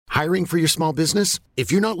Hiring for your small business?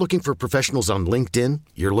 If you're not looking for professionals on LinkedIn,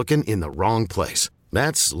 you're looking in the wrong place.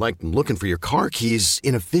 That's like looking for your car keys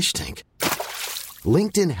in a fish tank.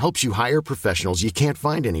 LinkedIn helps you hire professionals you can't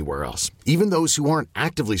find anywhere else, even those who aren't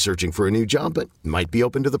actively searching for a new job but might be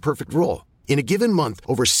open to the perfect role. In a given month,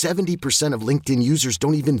 over 70% of LinkedIn users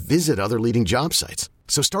don't even visit other leading job sites.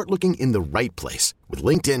 So start looking in the right place. With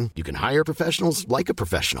LinkedIn, you can hire professionals like a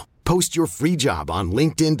professional. Post your free job on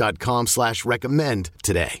linkedin.com/recommend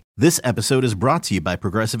today. This episode is brought to you by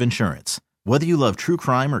Progressive Insurance. Whether you love true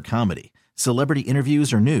crime or comedy, celebrity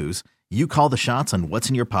interviews or news, you call the shots on what's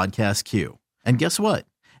in your podcast queue. And guess what?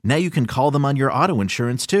 Now you can call them on your auto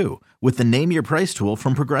insurance too with the Name Your Price tool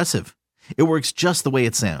from Progressive. It works just the way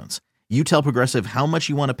it sounds. You tell Progressive how much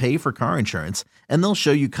you want to pay for car insurance, and they'll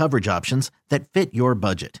show you coverage options that fit your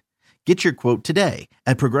budget. Get your quote today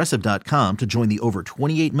at Progressive.com to join the over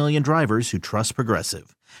 28 million drivers who trust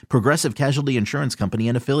Progressive. Progressive Casualty Insurance Company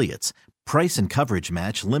and Affiliates. Price and coverage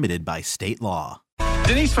match limited by state law.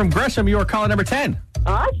 Denise from Gresham, you are caller number 10.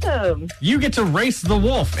 Awesome. You get to race the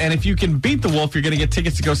wolf, and if you can beat the wolf, you're going to get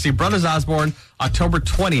tickets to go see Brothers Osborne October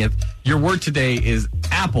 20th. Your word today is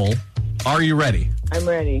apple. Are you ready? I'm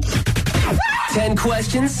ready. 10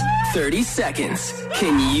 questions, 30 seconds.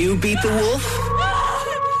 Can you beat the wolf?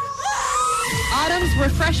 Autumn's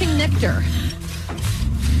refreshing nectar.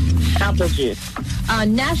 Apple juice.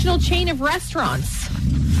 National chain of restaurants.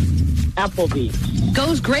 Applebee's.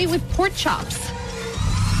 Goes great with pork chops.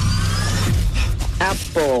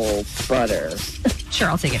 Apple butter. Sure,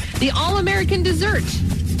 I'll take it. The all-American dessert.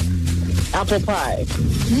 Apple pie.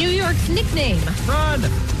 New York's nickname. Run!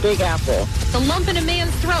 Big apple. The lump in a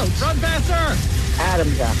man's throat. Run faster!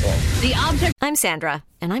 Adam's apple. The object. I'm Sandra,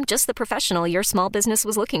 and I'm just the professional your small business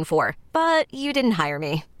was looking for. But you didn't hire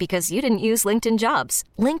me because you didn't use LinkedIn Jobs.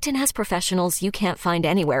 LinkedIn has professionals you can't find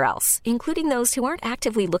anywhere else, including those who aren't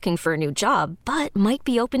actively looking for a new job, but might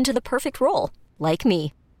be open to the perfect role, like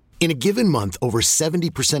me. In a given month, over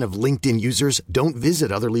 70% of LinkedIn users don't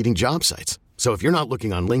visit other leading job sites. So if you're not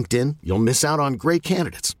looking on LinkedIn, you'll miss out on great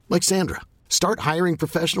candidates like Sandra. Start hiring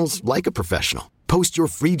professionals like a professional. Post your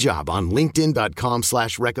free job on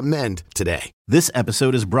linkedin.com/recommend today. This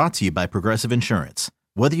episode is brought to you by Progressive Insurance.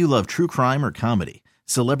 Whether you love true crime or comedy,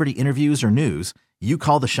 celebrity interviews or news, you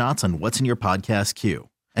call the shots on what's in your podcast queue.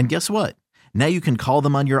 And guess what? Now you can call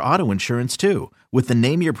them on your auto insurance too with the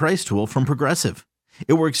Name Your Price tool from Progressive.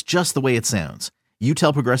 It works just the way it sounds. You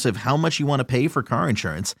tell Progressive how much you want to pay for car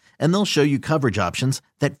insurance, and they'll show you coverage options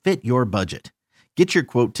that fit your budget. Get your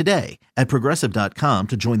quote today at Progressive.com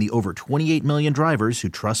to join the over 28 million drivers who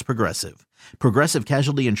trust Progressive. Progressive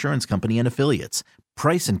Casualty Insurance Company and Affiliates.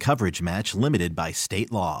 Price and coverage match limited by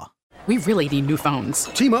state law. We really need new phones.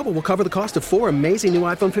 T-Mobile will cover the cost of 4 amazing new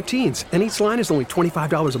iPhone 15s, and each line is only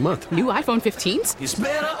 $25 a month. New iPhone 15s? It's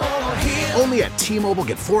better over here. Only at T-Mobile,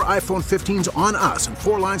 get 4 iPhone 15s on us and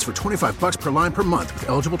 4 lines for $25 per line per month with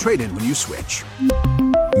eligible trade-in when you switch.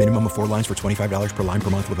 Minimum of 4 lines for $25 per line per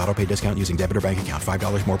month with autopay discount using debit or bank account.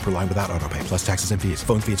 $5 more per line without autopay, plus taxes and fees.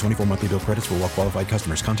 Phone fee at 24 monthly bill credits for well-qualified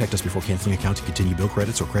customers. Contact us before canceling account to continue bill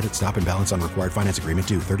credits or credit stop and balance on required finance agreement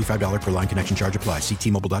due. $35 per line connection charge applies. See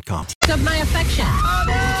T-Mobile.com. Of my affection. Oh,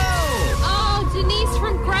 no! Oh, Denise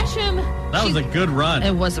from Gresham. That was a good run.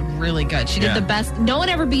 It was really good. She did the best. No one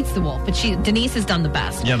ever beats the wolf, but Denise has done the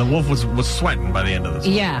best. Yeah, the wolf was sweating by the end of this.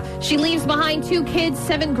 Yeah. She leaves behind 2 kids,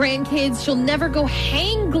 7 grandkids. She'll never go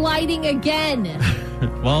hang gliding again.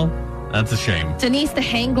 Well, that's a shame. Denise, the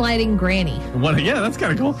hang gliding granny. Yeah, that's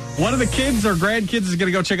kind of cool. One of the kids or grandkids is going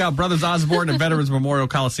to go check out Brothers Osborne at Veterans Memorial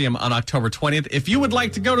Coliseum on October 20th. If you would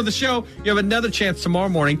like to go to the show, you have another chance tomorrow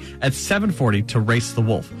morning at 7:40 to race the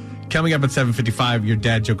wolf. Coming up at 7:55, your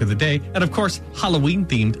dad joke of the day, and of course, Halloween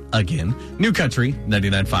themed again. New Country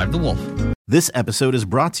 99.5 The Wolf. This episode is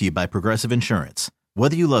brought to you by Progressive Insurance.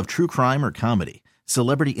 Whether you love true crime or comedy,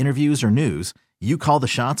 celebrity interviews or news, you call the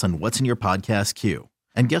shots on what's in your podcast queue.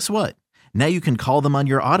 And guess what? Now you can call them on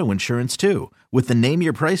your auto insurance too with the Name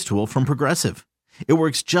Your Price tool from Progressive. It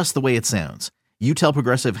works just the way it sounds. You tell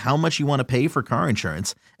Progressive how much you want to pay for car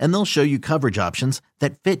insurance, and they'll show you coverage options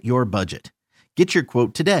that fit your budget. Get your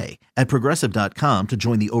quote today at Progressive.com to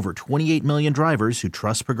join the over 28 million drivers who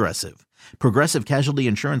trust Progressive. Progressive Casualty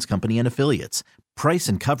Insurance Company and Affiliates. Price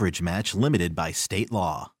and coverage match limited by state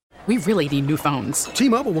law. We really need new phones.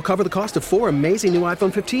 T-Mobile will cover the cost of 4 amazing new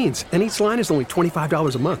iPhone 15s, and each line is only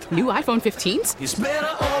 $25 a month. New iPhone 15s? It's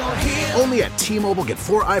better over here. Only at T-Mobile, get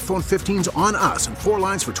 4 iPhone 15s on us and 4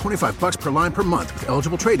 lines for $25 per line per month with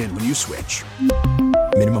eligible trade-in when you switch.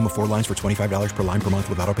 Minimum of 4 lines for $25 per line per month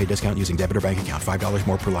with autopay discount using debit or bank account. $5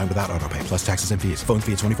 more per line without autopay, plus taxes and fees. Phone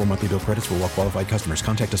fee at 24 monthly bill credits for well-qualified customers.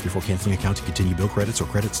 Contact us before canceling account to continue bill credits or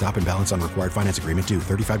credit stop and balance on required finance agreement due.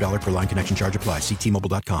 $35 per line connection charge applies. See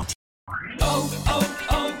T-Mobile.com.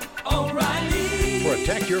 O'Reilly.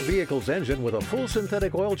 Protect your vehicle's engine with a full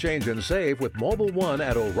synthetic oil change and save with Mobil 1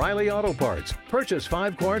 at O'Reilly Auto Parts. Purchase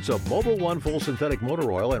 5 quarts of Mobil 1 full synthetic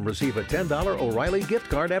motor oil and receive a $10 O'Reilly gift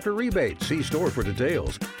card after rebate. See store for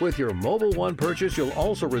details. With your Mobil 1 purchase, you'll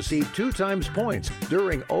also receive 2 times points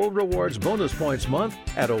during O Rewards Bonus Points Month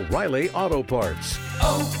at O'Reilly Auto Parts.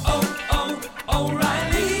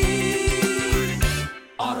 O'Reilly.